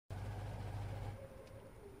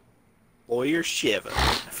Lawyer Shiva.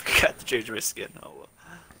 I forgot to change my skin. Oh well.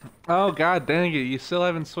 Oh god dang it! You still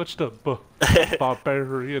haven't switched to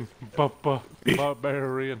barbarian,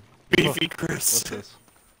 barbarian. Beefy Chris. What's this?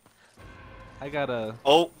 I got a.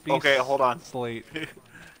 Oh, okay, hold on. Slate.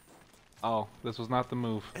 Oh, this was not the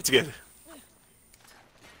move. It's good.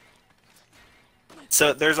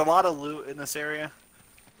 So there's a lot of loot in this area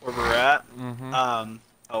where we're at.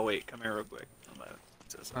 Oh wait, come here real quick.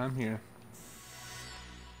 I'm here.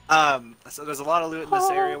 So there's a lot of loot in this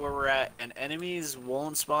area where we're at, and enemies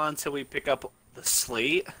won't spawn until we pick up the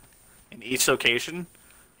slate in each location.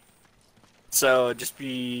 So just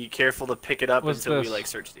be careful to pick it up until we like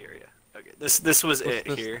search the area. Okay, this was it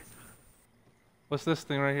here. What's this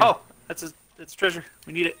thing right here? Oh, it's treasure.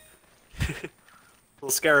 We need it. Little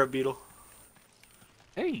scarab beetle.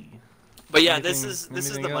 Hey. But yeah, this is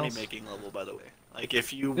the money making level, by the way. Like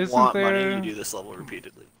if you Isn't want there... money, you do this level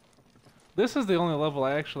repeatedly. This is the only level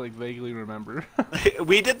I actually vaguely remember.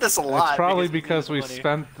 We did this a lot. It's probably because we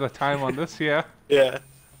spent the time on this, yeah. Yeah.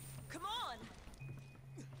 Come on.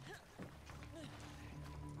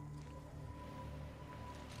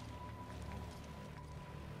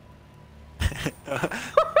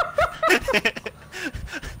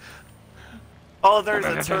 Oh, there's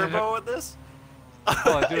a turbo with this?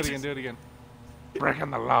 Oh, do it again. Breaking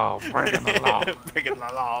the law, breaking the law. Breaking the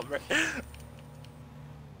law.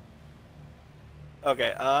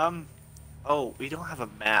 Okay, oh, we don't have a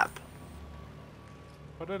map.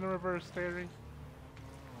 Put in a reverse steering.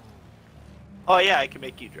 Oh yeah, I can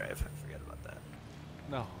make you drive. I forgot about that.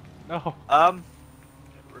 No.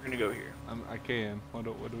 We're gonna go here. I can. What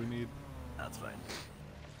do we need? That's fine.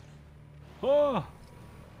 Oh!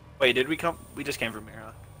 Wait, did we come? We just came from here,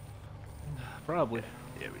 huh? Probably.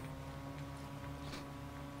 Yeah, we...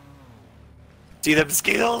 See them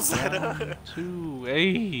skills? 1, 2,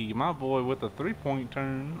 hey, my boy with a 3-point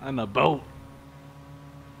turn and a boat.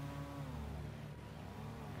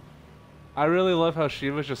 I really love how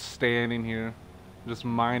Shiva's just standing here, just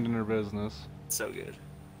minding her business. So good.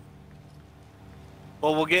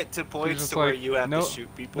 Well, we'll get to points to where you have to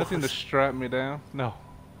shoot people. Nothing to strap me down. No.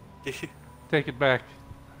 Take it back.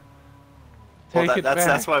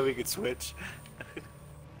 That's why we could switch.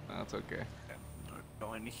 That's okay.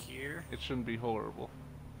 Going here. It shouldn't be horrible.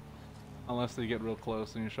 Unless they get real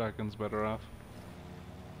close and your shotgun's better off.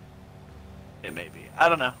 It may be. I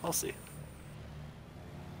don't know. We'll see.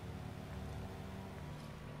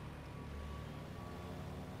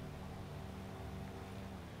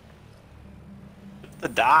 The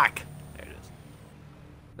dock. There it is.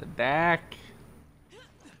 The dock.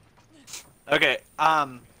 Okay.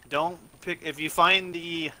 Don't pick. If you find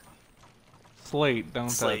the slate, don't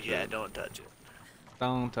touch it. Yeah, don't touch it.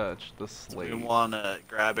 Don't touch the slate. We want to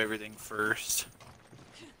grab everything first.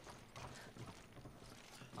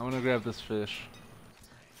 I'm gonna grab this fish.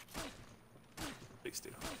 Please do.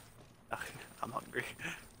 I'm hungry.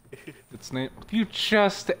 It's name. You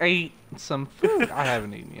just ate some food. I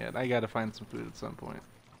haven't eaten yet. I gotta find some food at some point.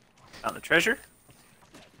 Found the treasure.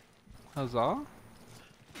 Huzzah!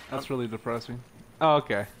 That's really depressing. Oh,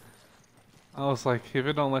 okay. I was like, if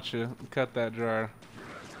it don't let you cut that jar.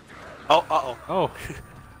 Oh, uh-oh. Oh.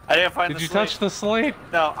 I didn't find the slate. Did you touch the slate?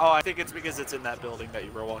 No. Oh, I think it's because it's in that building that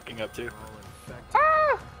you were walking up to.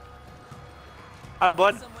 Ah! Hi,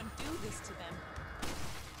 bud. Someone do this to them.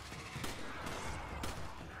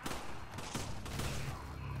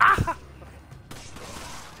 Ah!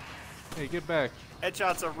 Hey, get back.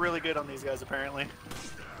 Headshots are really good on these guys, apparently.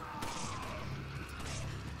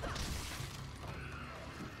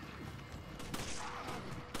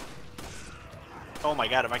 Oh my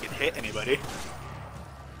god, if I can hit anybody.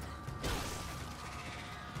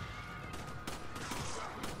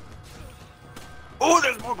 Oh,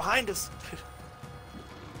 there's more behind us.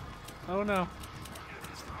 Oh no.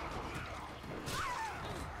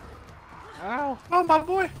 Ow. Oh, my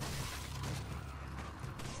boy.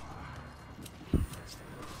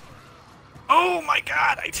 Oh my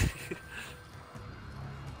god.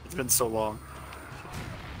 It's been so long.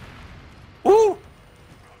 Woo!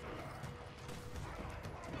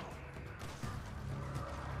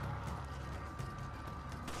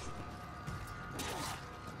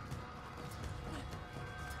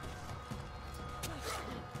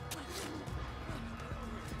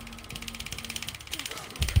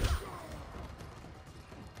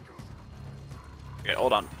 Okay,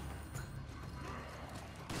 hold on.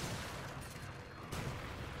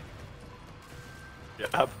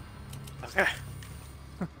 Yep. Okay.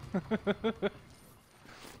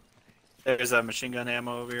 There's a machine gun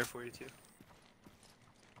ammo over here for you too.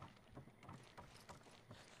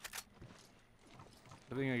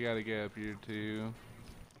 I think I gotta get up here too.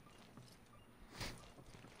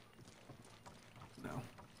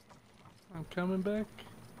 I'm coming back.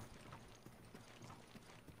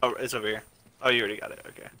 Oh, it's over here. Oh, you already got it.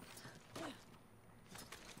 Okay.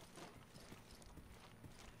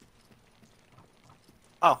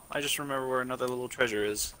 Oh, I just remember where another little treasure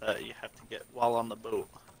is that you have to get while on the boat.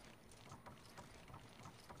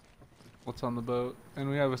 What's on the boat? And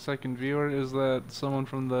we have a second viewer. Is that someone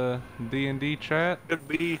from the D&D chat? Could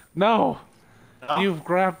be. No! No. You've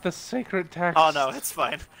grabbed the sacred text. Oh no, it's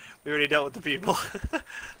fine. We already dealt with the people.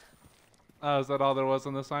 Oh, is that all there was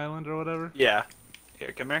on this island or whatever? Yeah.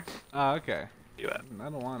 Here, come here. Oh, okay. You at? I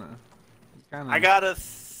don't wanna. Kinda, I got a.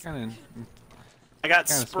 Kinda, I got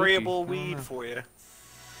kinda sprayable spooky. I don't weed know. for you.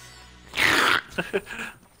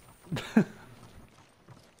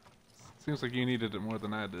 Seems like you needed it more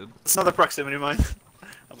than I did. It's another proximity mine.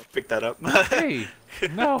 I'm gonna pick that up. Hey!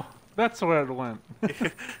 No! That's where it went.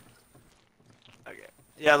 Okay.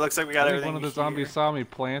 Yeah, it looks like we got I think everything. one of the here. zombies saw me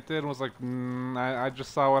plant it and was like, I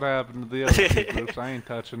just saw what happened to the other two groups. I ain't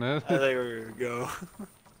touching it. I think we're gonna go.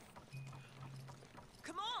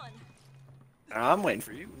 Come on. I'm waiting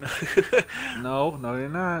for you. No, you're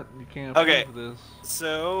not. You can't Okay. prove this.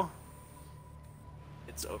 So,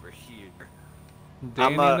 it's over here.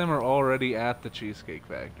 Danny and them are already at the Cheesecake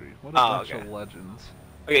Factory. What a bunch of legends.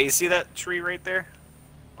 Okay, you see that tree right there?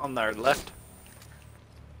 On our left?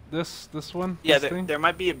 This one? Yeah, This thing? there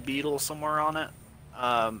might be a beetle somewhere on it.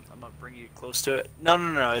 I'm gonna bring you close to it.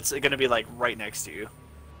 No, it's gonna be like right next to you.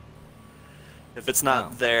 If it's not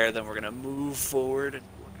Oh. there, then we're gonna move forward and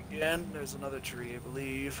look again. There's another tree, I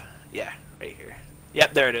believe. Yeah, right here.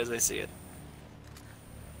 Yep, there it is. I see it. Oh,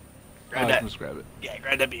 Grab I that. can just grab it. Yeah,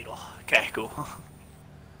 grab that beetle. Okay, cool.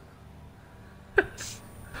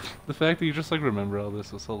 The fact that you just like remember all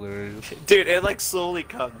this is hilarious. Dude, it like slowly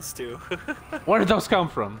comes too. Where did those come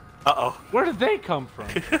from? Uh-oh. Where did they come from?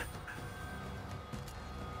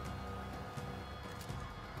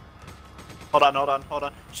 Hold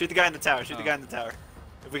on. Shoot the guy in the tower. Shoot the guy in the tower.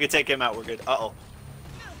 If we can take him out, we're good. Uh-oh.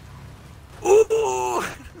 Ooh!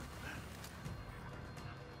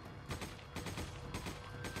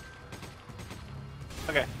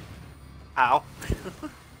 Okay. Ow.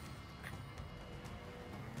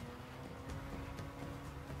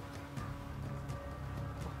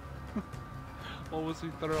 What was he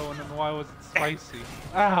throwing and why was it spicy?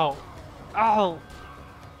 Ow! Ow!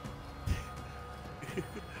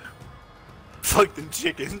 Fuck them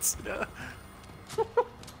chickens.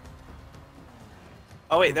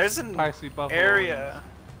 Oh wait, there's an Spicy buffalo. area.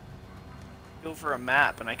 Go for a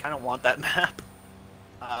map, and I kind of want that map.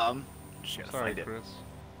 Just gotta Sorry, find it. Chris.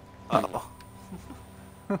 Uh-oh.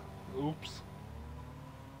 Oops.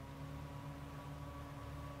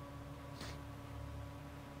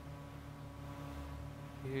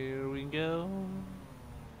 Here we go.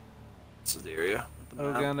 This is the area. with the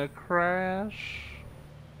We're map. gonna crash.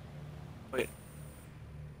 Wait.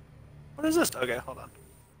 What is this? Okay, hold on.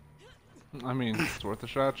 I mean, it's worth a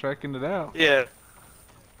shot checking it out. Yeah.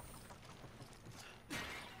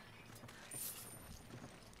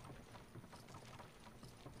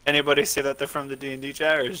 Anybody say that they're from the D&D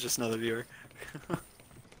chat, or is it just another viewer?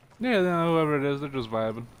 Yeah, no, whoever it is, they're just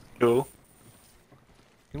vibing. Cool.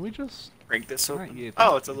 Can we just Break this Not open. yet.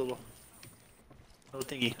 Oh, it's a little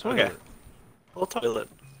thingy. toilet? Okay. Little toilet.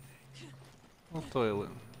 Little toilet.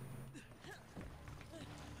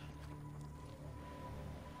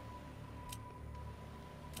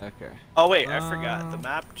 Okay. Oh wait, I forgot. The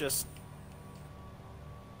map just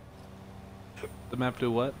The map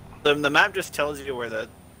do what? the map just tells you where the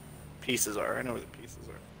pieces are. I know where the pieces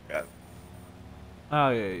are. Yeah. Oh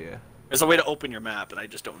yeah. There's a way to open your map, and I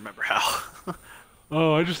just don't remember how.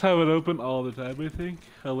 Oh, I just have it open all the time, I think.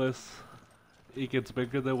 Unless it gets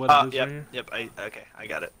bigger than what it is Yep, right here. yep. Okay, I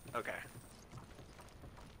got it. Okay.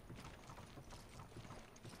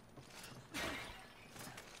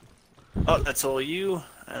 Oh, that's all you.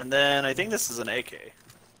 And then I think this is an AK.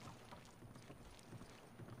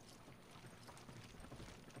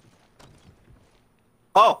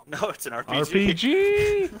 Oh no, it's an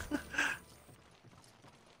RPG. RPG!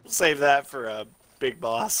 We'll save that for a big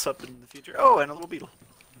boss up in the future. Oh, and a little beetle.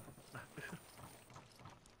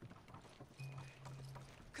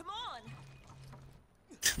 Come on.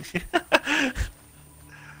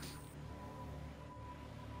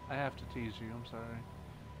 I have to tease you, I'm sorry.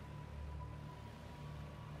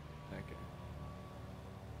 Okay.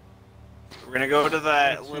 We're gonna go to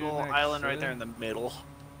that What's your little next island right set? there in the middle.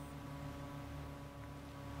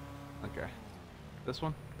 Okay. This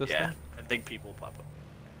one? This Yeah, one? I think people pop up.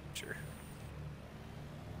 Sure.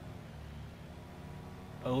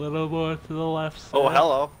 A little more to the left side. Oh,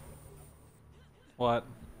 hello. What?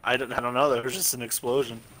 I don't know. There was just an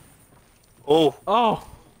explosion. Oh, Oh!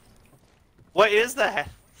 What is that?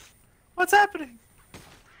 What's happening?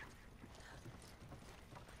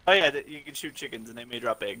 Oh yeah, you can shoot chickens and they may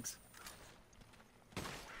drop eggs.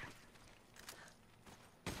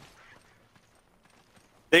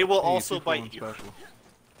 They will Hey, also two for bite one you. special.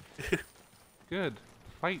 Good.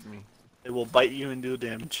 Fight me. They will bite you and do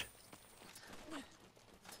damage.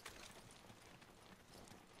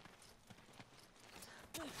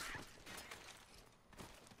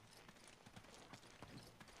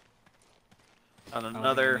 On I don't think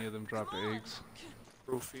another any of them dropped eggs.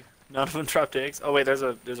 roofie. None of them dropped eggs. Oh wait, there's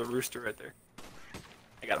a rooster right there.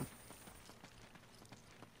 I got him.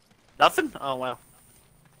 Nothing? Oh wow.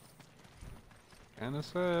 Kinda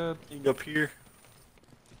sad. You can go up here.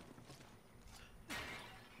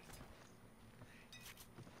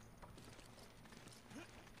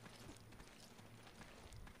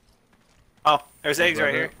 Oh, there's eggs that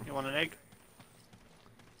right it? here. You want an egg?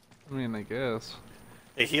 I mean, I guess.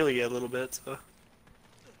 They heal you a little bit, so.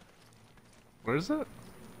 Where is it?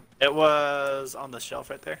 It was on the shelf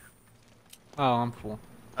right there. Oh, I'm full.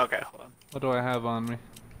 Okay, hold on. What do I have on me?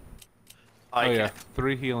 I Oh yeah, can't.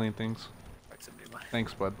 3 healing things. Proximity mine.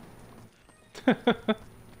 Thanks, bud. I'm,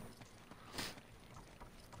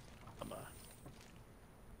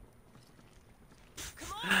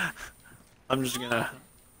 I'm just gonna.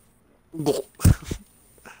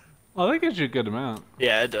 Oh, that gives you a good amount.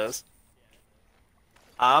 Yeah, it does.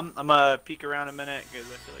 I'm gonna peek around a minute because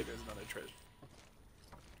I feel like there's another treasure.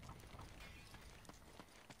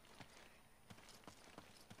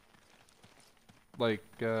 Like,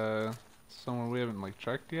 somewhere we haven't, like,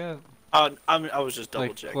 checked yet? Oh, I was just double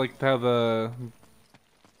Like, checking. like how the...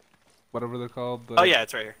 whatever they're called, the Oh yeah,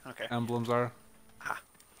 it's right here. Okay. emblems are.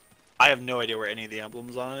 I have no idea where any of the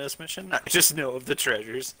emblems on this mission. I just know of the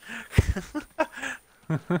treasures.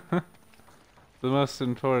 The most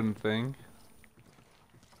important thing.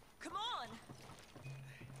 Come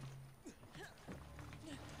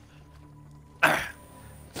on.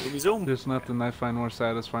 Zoom zoom. There's nothing I find more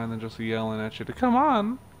satisfying than just yelling at you to come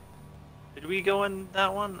on! Did we go in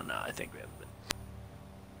that one? No, I think we haven't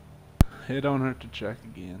been. It don't hurt to check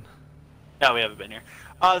again. No, we haven't been here.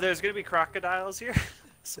 There's gonna be crocodiles here,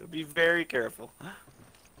 so be very careful.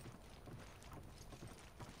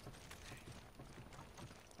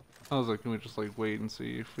 I was like, can we just like wait and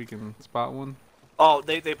see if we can spot one? Oh,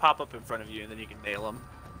 they pop up in front of you and then you can nail them.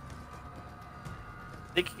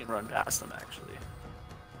 I think you can run past them actually.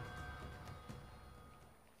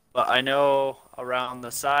 But I know around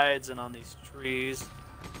the sides and on these trees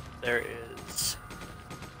there is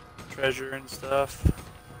treasure and stuff.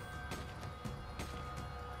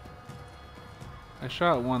 I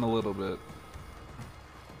shot one a little bit.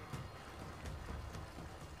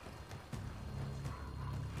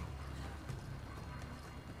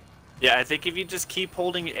 Yeah, I think if you just keep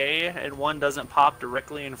holding A and one doesn't pop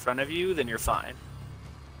directly in front of you, then you're fine.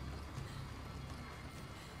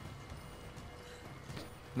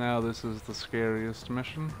 Now this is the scariest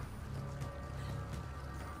mission.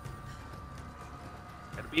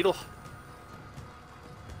 Got a beetle.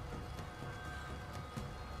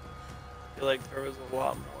 I feel like there was a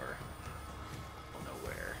lot more. I don't know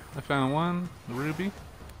where. I found one, ruby.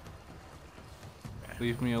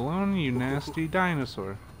 Leave me alone, you nasty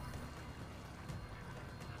dinosaur.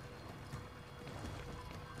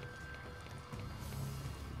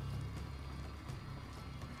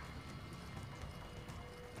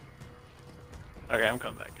 Okay, I'm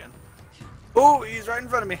coming back in. Oh, he's right in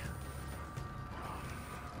front of me.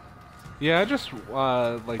 Yeah, I just like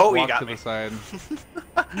Oh, he walked got to me. the side.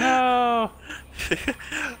 No.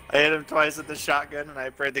 I hit him twice with the shotgun, and I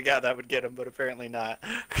prayed to God that would get him, but apparently not.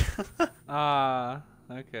 Ah,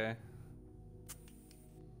 okay.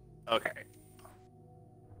 Okay.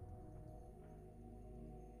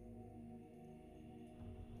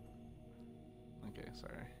 Okay,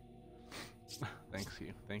 sorry.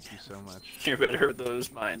 Thank you so much. You're better with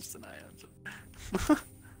those mines than I am.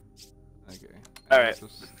 Okay. All right.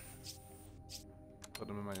 Just put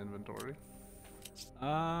them in my inventory.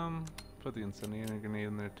 Put the incendiary grenade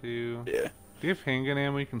in there too. Yeah. Do you have handgun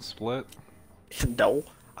ammo you can split? No.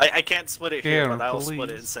 I can't split it here, Damn, but I'll split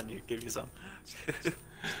it and please. send you, give you some.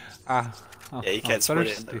 Ah. Oh, Yeah, you I'm can't split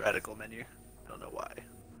it in the thirsty. reticle menu. I don't know why.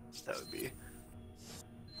 That would be.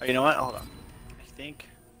 Oh, you know what? Hold on. I think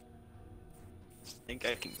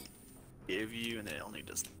I can give you, and then it only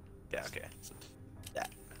does. Yeah. Okay. So that.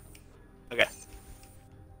 Okay.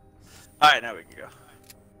 All right. Now we can go.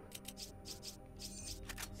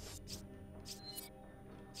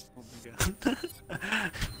 Oh my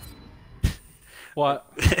god. What?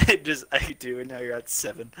 Just I do, and now you're at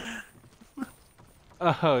 7.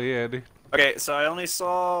 Oh yeah, dude. Okay, so I only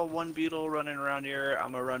saw one beetle running around here.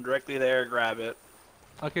 I'm gonna run directly there, grab it.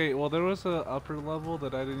 Okay, well there was a upper level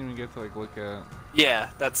that I didn't even get to like look at. Yeah,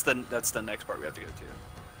 that's the next part we have to go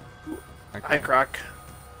to. Ooh. Hi, Okay. Croc.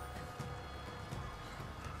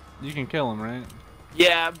 You can kill him, right?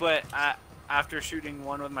 Yeah, but after shooting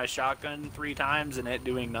one with my shotgun 3 times and it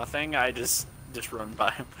doing nothing, I just run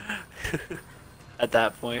by him. At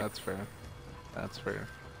that point. That's fair. That's fair.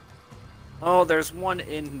 Oh, there's one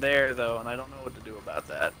in there though, and I don't know what to do about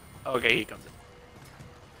that. Okay, he comes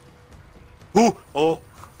in. Ooh! Oh!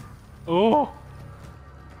 Oh!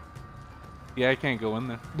 Yeah, I can't go in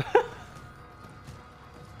there.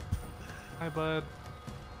 Hi, bud.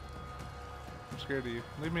 I'm scared of you.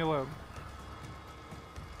 Leave me alone.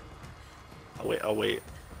 I'll wait, I'll wait.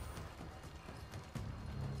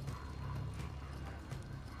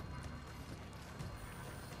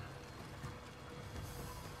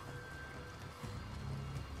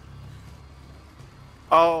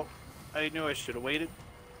 Oh, I knew I should have waited.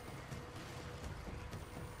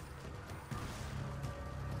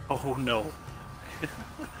 Oh no.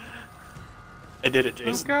 I did it,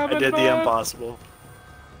 Jason. I did the impossible.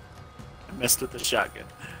 I messed with the shotgun.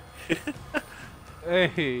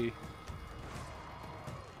 Hey.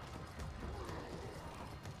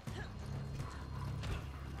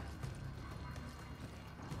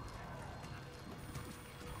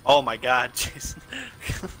 Oh my god, Jason.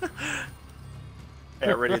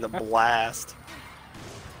 Get ready to blast.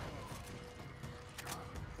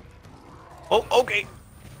 Oh, okay.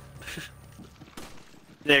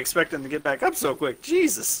 Didn't expect him to get back up so quick.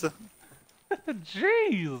 Jesus.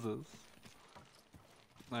 Jesus.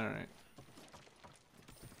 Alright.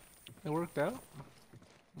 It worked out.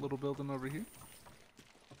 Little building over here.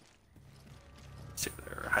 See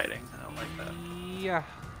where they're hiding. I don't like that. Yeah.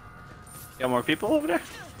 Got more people over there?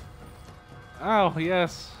 Oh,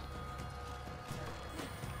 yes.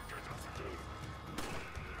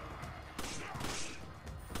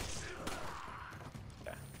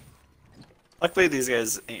 Okay. Luckily, these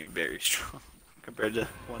guys ain't very strong compared to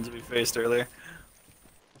ones we faced earlier.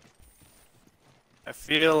 I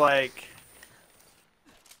feel like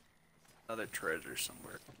another treasure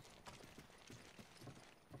somewhere.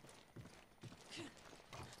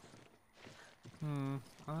 Hmm.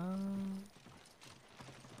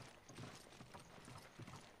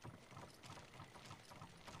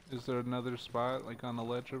 Is there another spot like on the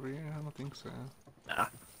ledge over here? I don't think so. Nah.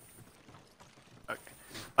 Okay.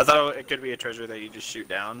 I thought it could be a treasure that you just shoot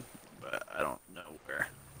down, but I don't know where.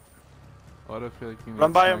 Why do I feel like you need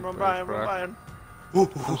Run by to him, snipe run by that him, run croc? by him.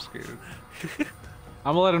 I'm scared.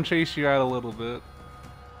 I'm gonna let him chase you out a little bit.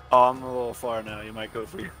 Oh, I'm a little far now. You might go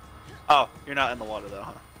for you. Oh, you're not in the water though,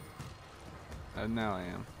 huh? Now I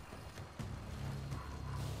am.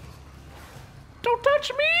 Don't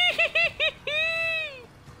touch me!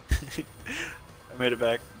 I made it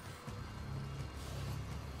back.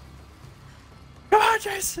 Come on,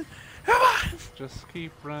 Jason! Come on! Just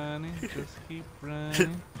keep running, just keep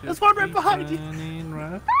running. There's one right behind you. Running,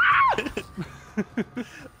 right.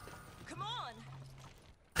 Come on!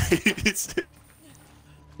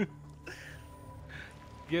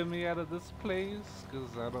 Get me out of this place,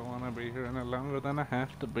 cause I don't wanna be here any longer than I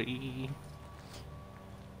have to be.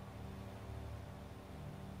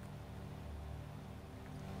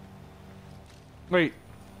 Wait.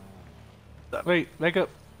 Wait, back up.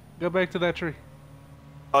 Go back to that tree.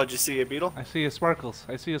 Oh, did you see a beetle? I see a sparkles.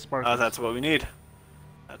 I see a sparkles. Oh, that's what we need.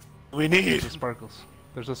 That's what we need. There's a sparkles.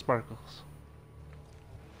 There's a sparkles.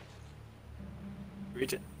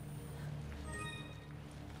 Reach it.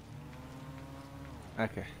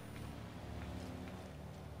 Okay.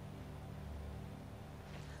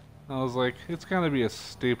 I was like, it's gonna be a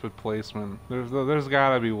stupid placement. There's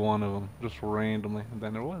gotta be one of them, just randomly, and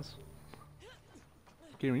then there was.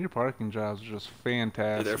 Gamer, your parking jobs are just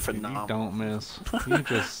fantastic. Dude, they're dude. phenomenal. You don't miss. You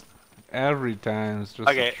just every time it's just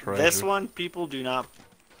a Okay, treasure. this one people do not.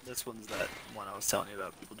 This one's that one I was telling you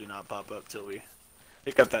about. People do not pop up till we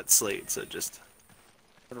pick up that slate. So just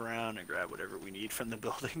turn around and grab whatever we need from the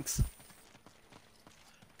buildings.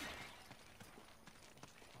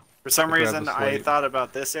 For some Grab the reason, I slate. thought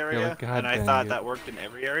about this area, like, "God and I dang thought it." that worked in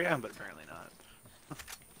every area, but apparently not.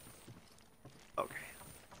 Okay.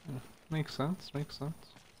 Makes sense. Makes sense.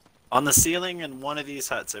 On the ceiling in one of these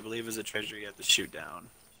huts, I believe, is a treasure you have to shoot down.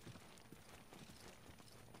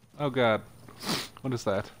 Oh God, what is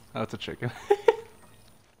that? Oh, it's a chicken.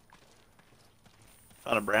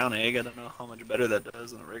 Found a brown egg. I don't know how much better that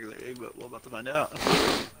does than a regular egg, but we're about to find out.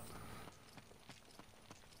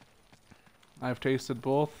 I've tasted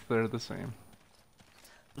both. They're the same.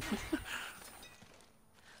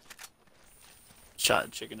 shot a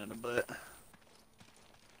chicken in the butt.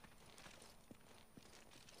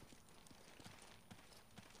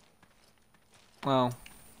 Well,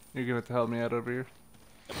 you're gonna have to help me out over here.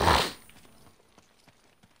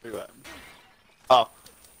 Where you at? Oh,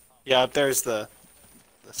 yeah. Up there's the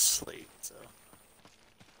slate. So.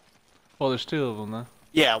 Well, there's two of them, though.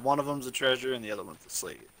 Yeah, one of them's a treasure and the other one's the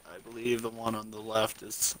slate. I believe the one on the left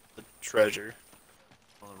is the treasure.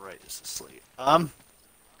 On the right is the slate. Come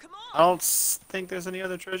I don't think there's any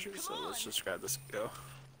other treasures, so let's just grab this and go.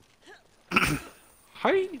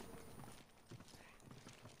 Hi.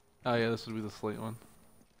 Oh yeah, this would be the slate one.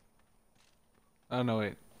 Oh no,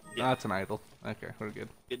 wait. Yeah. That's an idol. Okay, we're good.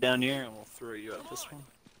 Get down here and we'll throw you up this one.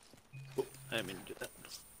 Oh, I didn't mean to do that.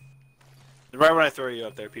 Right when I throw you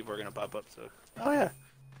up there, people are gonna pop up. So. Oh yeah.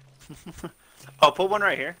 I'll put one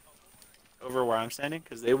right here, over where I'm standing,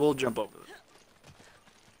 because they will jump over them.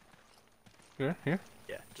 Here, here.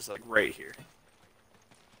 Yeah, just like right here.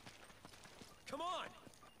 Come on.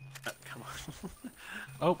 Come on.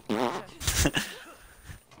 Oh.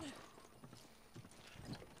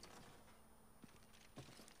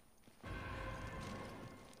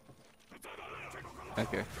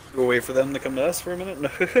 Okay. We'll wait for them to come to us for a minute.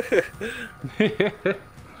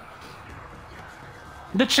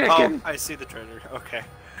 The chicken. Oh, I see the treasure. Okay,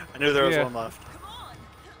 I knew there was one left.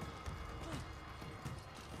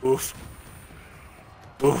 Oof.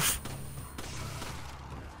 Oof.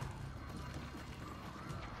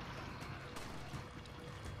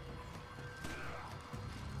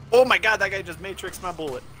 Oh my god, that guy just matrixed my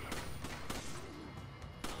bullet.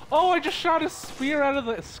 Oh, I just shot a spear out of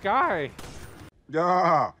the sky.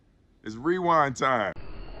 Yeah, it's rewind time.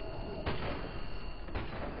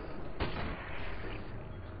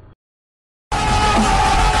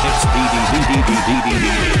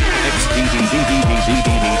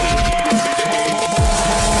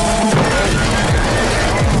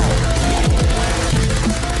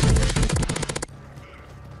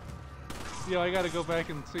 Yo, I gotta go back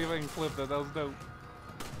and see if I can flip that. That was dope.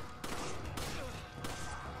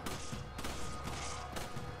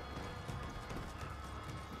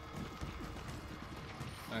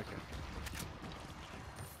 Okay.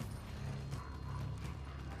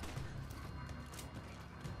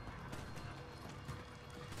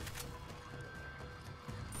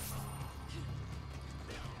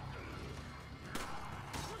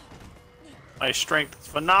 My strength is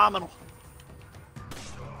phenomenal.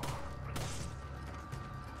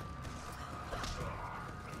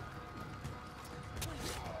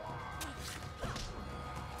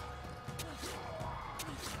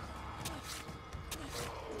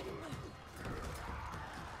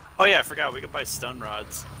 Oh yeah, I forgot we could buy stun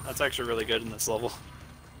rods. That's actually really good in this level.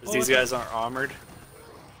 Because these guys aren't armored.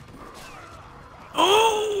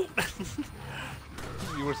 Oh!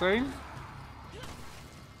 You were saying?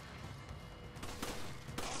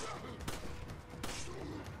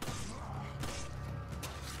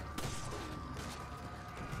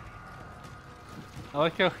 I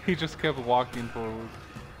like how he just kept walking forward.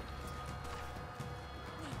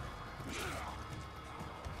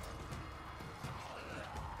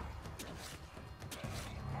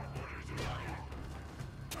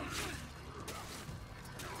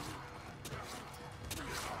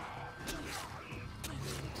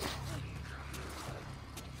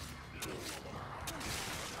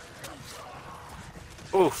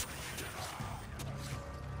 Oof.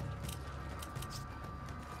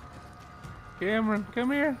 Cameron,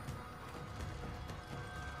 come here.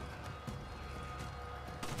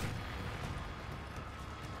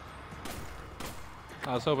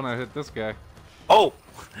 I was hoping I'd hit this guy. Oh!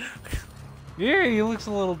 Yeah, he looks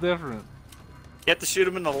a little different. You have to shoot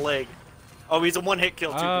him in the leg. Oh, he's a one-hit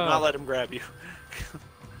kill too. Do not let him grab you.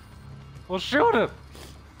 Well, shoot him!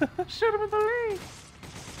 Shoot him in the leg!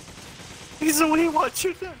 He's a wee one.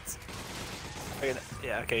 Shoot him.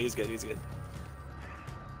 Yeah, okay, he's good. He's good.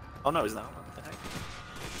 Oh no, he's not. What the heck?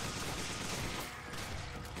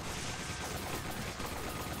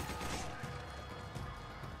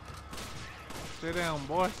 Stay down,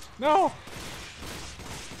 boy. No!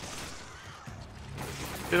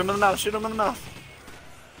 Shoot him in the mouth. Shoot him in the mouth.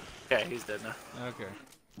 Okay, he's dead now. Okay.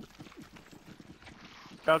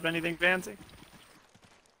 Dropped anything fancy?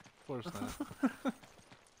 Of course not.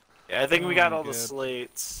 Yeah, I think we got all the good.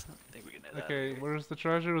 slates. I think we can hit that. Okay, where's the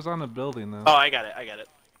treasure? It was on the building, though. Oh, I got it. I got it.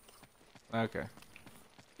 Okay.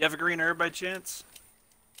 You have a green herb by chance?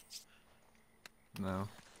 No.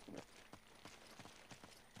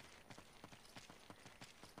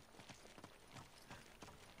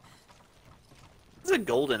 There's a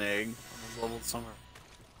golden egg on this level somewhere.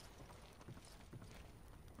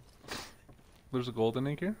 There's a golden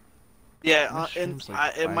egg here? Yeah, This and seems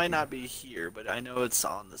like it might lagging. not be here, but I know it's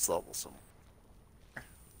on this level somewhere.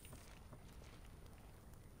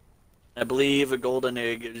 I believe a golden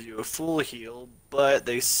egg gives you a full heal, but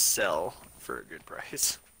they sell for a good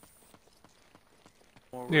price.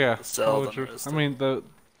 More worth Yeah, to sell well, than it is I to... mean the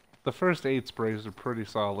first 8 sprays are pretty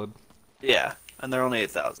solid. Yeah, and they're only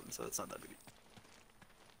 8,000, so it's not that big.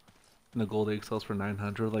 And the gold egg sells for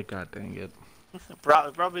 900. Like, god dang it.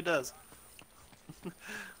 Probably does.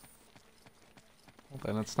 Well,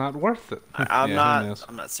 then it's not worth it. I'm Yeah, not. who knows?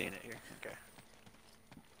 I'm not seeing it here. Okay.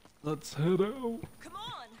 Let's head out. Come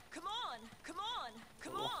on! Come on! Come on!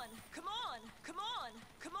 Come on! Come on! Come on!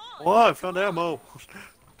 Come on! Oh, I found ammo.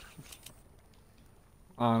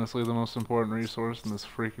 Honestly, the most important resource in this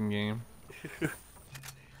freaking game. All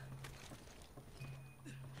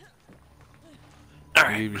I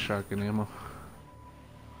right. gave you shotgun ammo.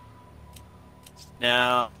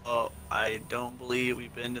 Now, oh, I don't believe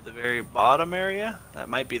we've been to the very bottom area. That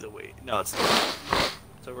might be the way. No, it's not.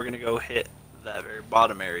 So we're gonna go hit that very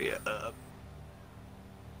bottom area up.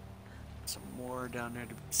 Some more down there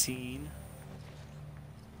to be seen.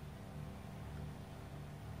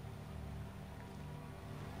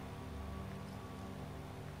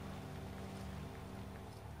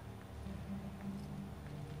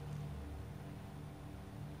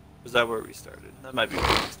 Was that where we started? That might be where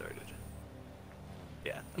we started.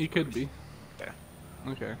 Yeah. You could be. Okay.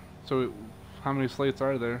 Okay. So, how many slates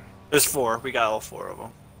are there? There's 4. We got all 4 of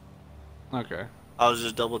them. Okay. I was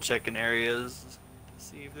just double checking areas to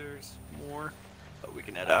see if there's more, but we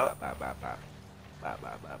can head out. Ba-da-ba-ba,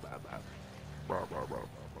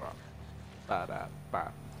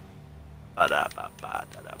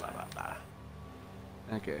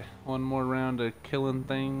 Okay. One more round of killing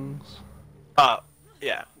things.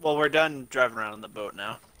 yeah. Well, we're done driving around on the boat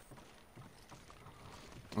now.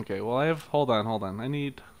 Okay, well I have... Hold on. I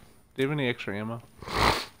need... Do you have any extra ammo?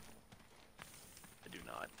 I do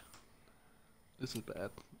not. This is bad.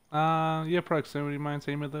 Yeah, proximity mines,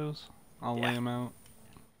 aim at those. I'll lay them out.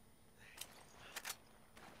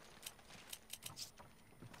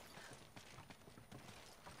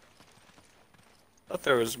 Thought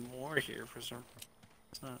there was more here for some.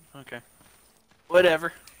 It's not. Okay.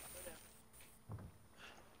 Whatever.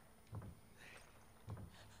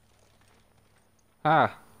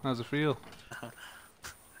 Ah, how's it feel?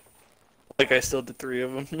 Like I still did 3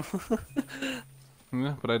 of them.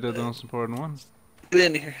 Yeah, but I did the most important one. Get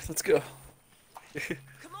in here. Let's go.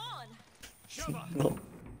 Come on! No.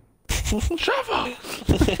 Shovel!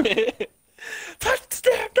 Touch the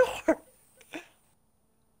damn door!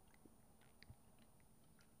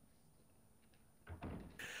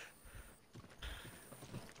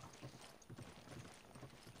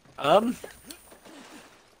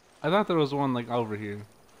 I thought there was one like over here.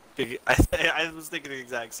 I was thinking the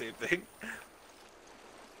exact same thing.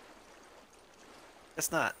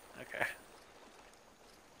 It's not. Okay.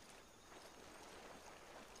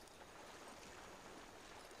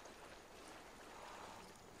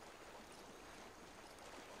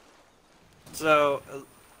 So,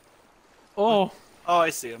 Oh! oh,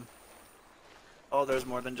 I see him. Oh, there's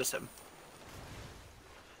more than just him.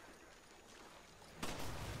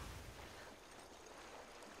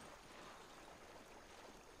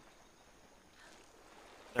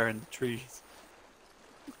 They're in the trees.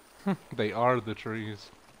 They are the trees.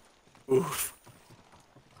 Oof.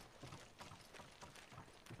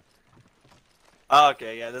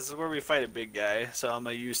 Okay, yeah, this is where we fight a big guy, so I'm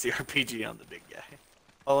gonna use the RPG on the big guy.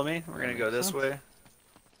 Follow me? We're gonna go Makes this sense. way.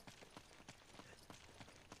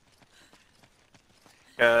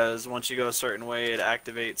 Because once you go a certain way, it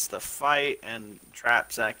activates the fight, and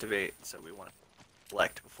traps activate, so we want to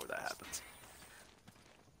select before that happens.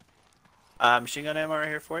 Machine gun ammo right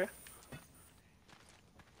here for you.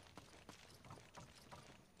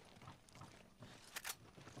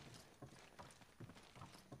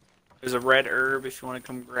 There's a red herb if you want to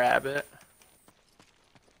come grab it.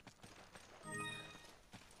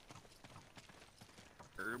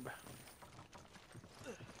 Herb.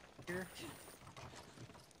 Here.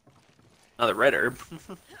 Another red herb.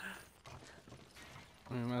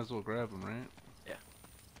 We might as well grab them, right? Yeah.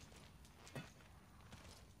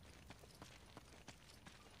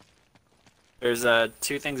 There's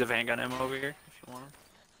 2 things of handgun ammo over here if you want them.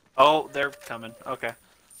 Oh, they're coming. Okay.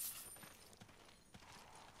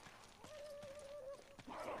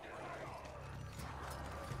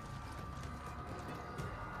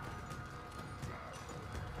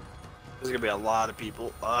 There's gonna be a lot of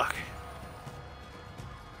people. Ugh.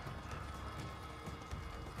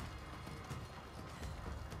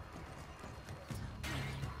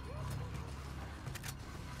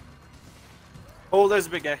 Oh, there's a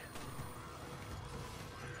big guy.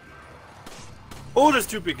 Oh, there's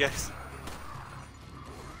 2 big guys.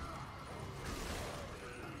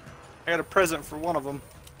 I got a present for one of them.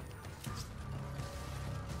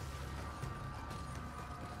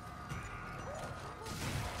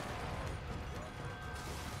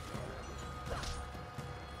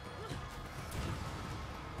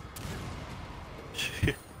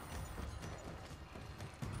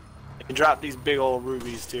 I can drop these big old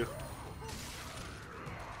rubies too.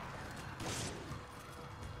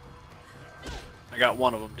 I got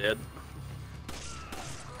one of them dead.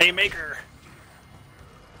 Hey, Maker!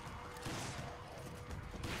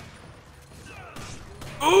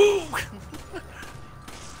 Ooh!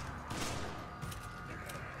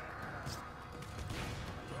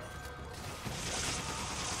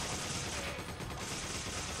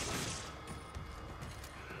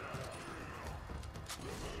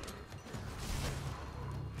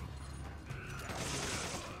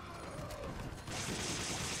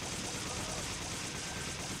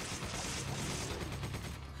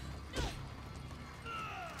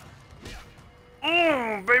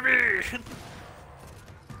 Baby!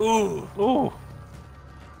 Ooh! Ooh!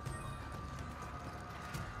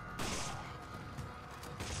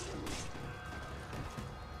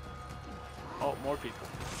 Oh, more people.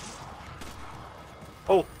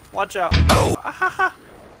 Oh, watch out! Oh!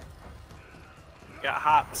 Got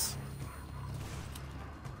hops.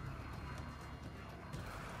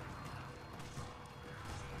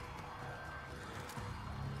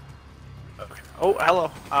 Okay. Oh,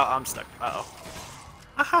 hello. I'm stuck. Uh-oh.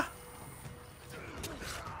 Aha!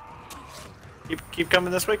 Keep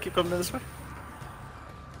coming this way. Keep coming this way.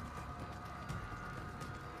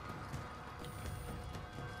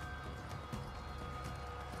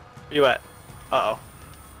 Where you at? Uh-oh.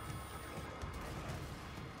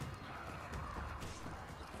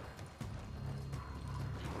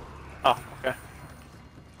 Oh, okay.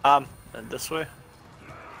 Then this way.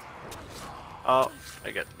 Oh,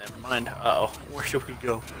 never mind. Uh-oh. Where should we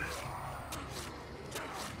go?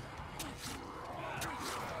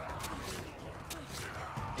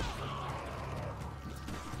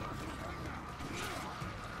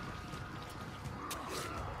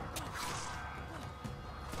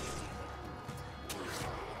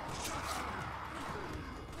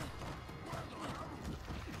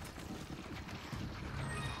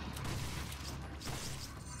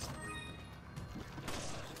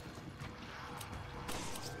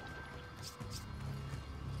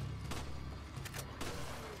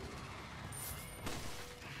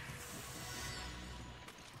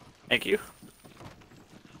 Thank you.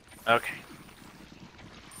 Okay.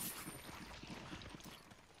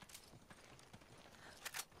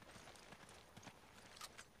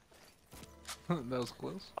 That was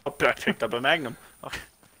close. Oh, I picked up a magnum. Okay.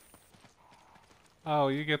 Oh,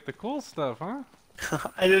 you get the cool stuff, huh?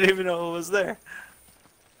 I didn't even know it was there.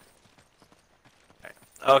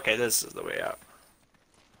 Okay, this is the way out.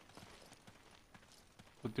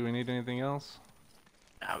 But do we need anything else?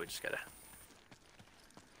 Now we just gotta...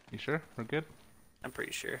 You sure? We're good? I'm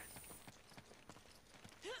pretty sure.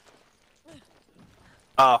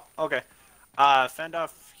 Oh, okay. Fend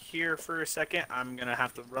off here for a second. I'm gonna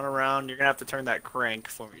have to run around. You're gonna have to turn that crank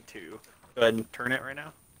for me too. Go ahead and turn it right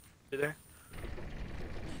now. You there?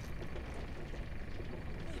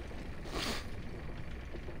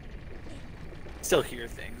 Still hear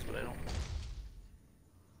things, but I don't.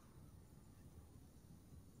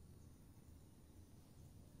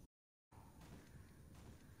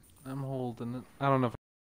 I'm holding it. I don't know if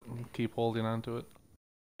I can keep holding onto it.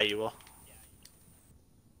 Yeah, you will.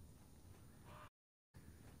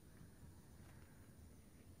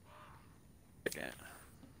 Again.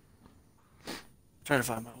 Trying to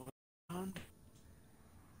find my weapon.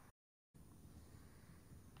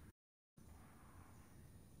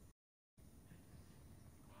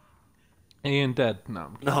 Ian dead.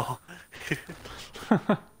 No. No.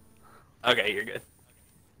 Okay, you're good.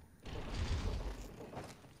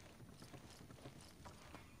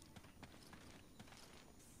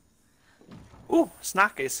 Ooh,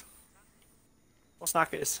 snockies. What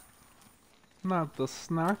snockies? Not the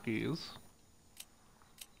snarkies.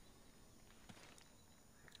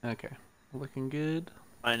 Okay. Looking good.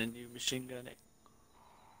 Find a new machine gun.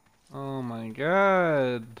 Oh my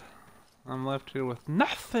god. I'm left here with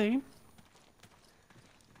nothing.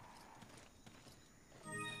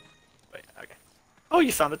 Wait, okay. Oh,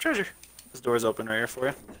 you found a treasure. This door's open right here for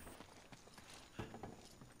you.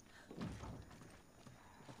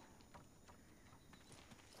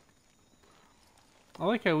 I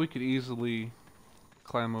like how we could easily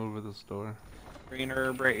climb over this door. Green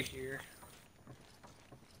herb right here.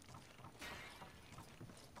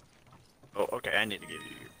 Oh, okay, I need to give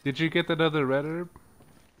you Did you get that other red herb?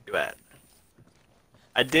 You at?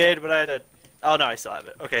 I did, but I had to. Oh no, I still have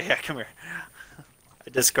it. Okay, yeah, come here. I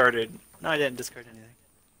discarded. No, I didn't discard anything.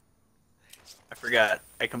 I forgot.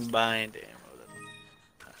 I combined ammo.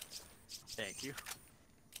 Thank you.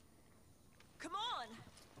 Come on.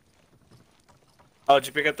 Oh, did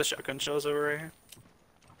you pick up the shotgun shells over right here?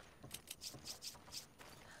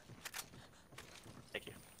 Thank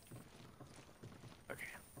you.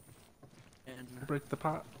 Okay. And Break the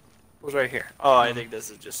pot. what was right here? Oh, I think this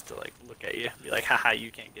is just to like look at you, be like, haha, you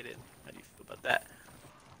can't get in. How do you feel about that?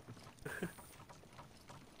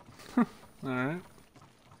 Alright.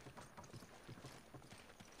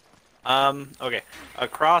 Okay.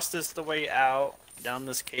 Across this the way out. Down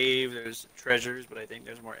this cave, there's treasures, but I think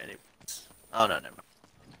there's more enemies. Oh no, never mind.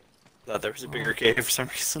 Thought there was a bigger cave for some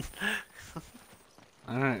reason.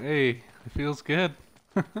 Alright, hey, it feels good.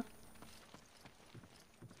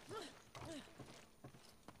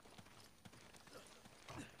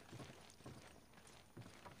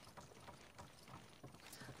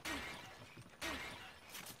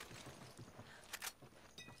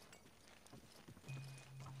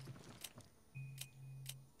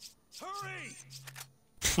 Hurry!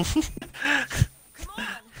 Come on. Come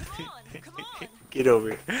on. Come on. Get over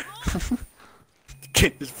here.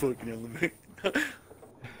 Get this fucking element.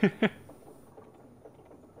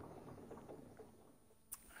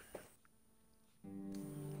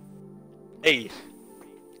 Hey.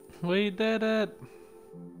 We did it!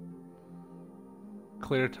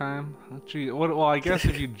 Clear time? Oh, gee, well, I guess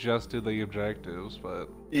if you just did the objectives, but...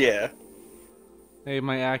 Yeah. Hey,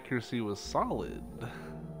 my accuracy was solid.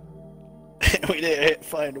 We didn't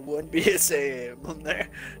find one BSA emblem there.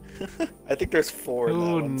 I think there's 4 in that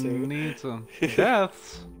Who one too. needs some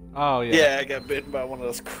deaths? Oh, yeah. Yeah, I got bitten by one of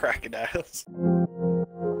those crocodiles.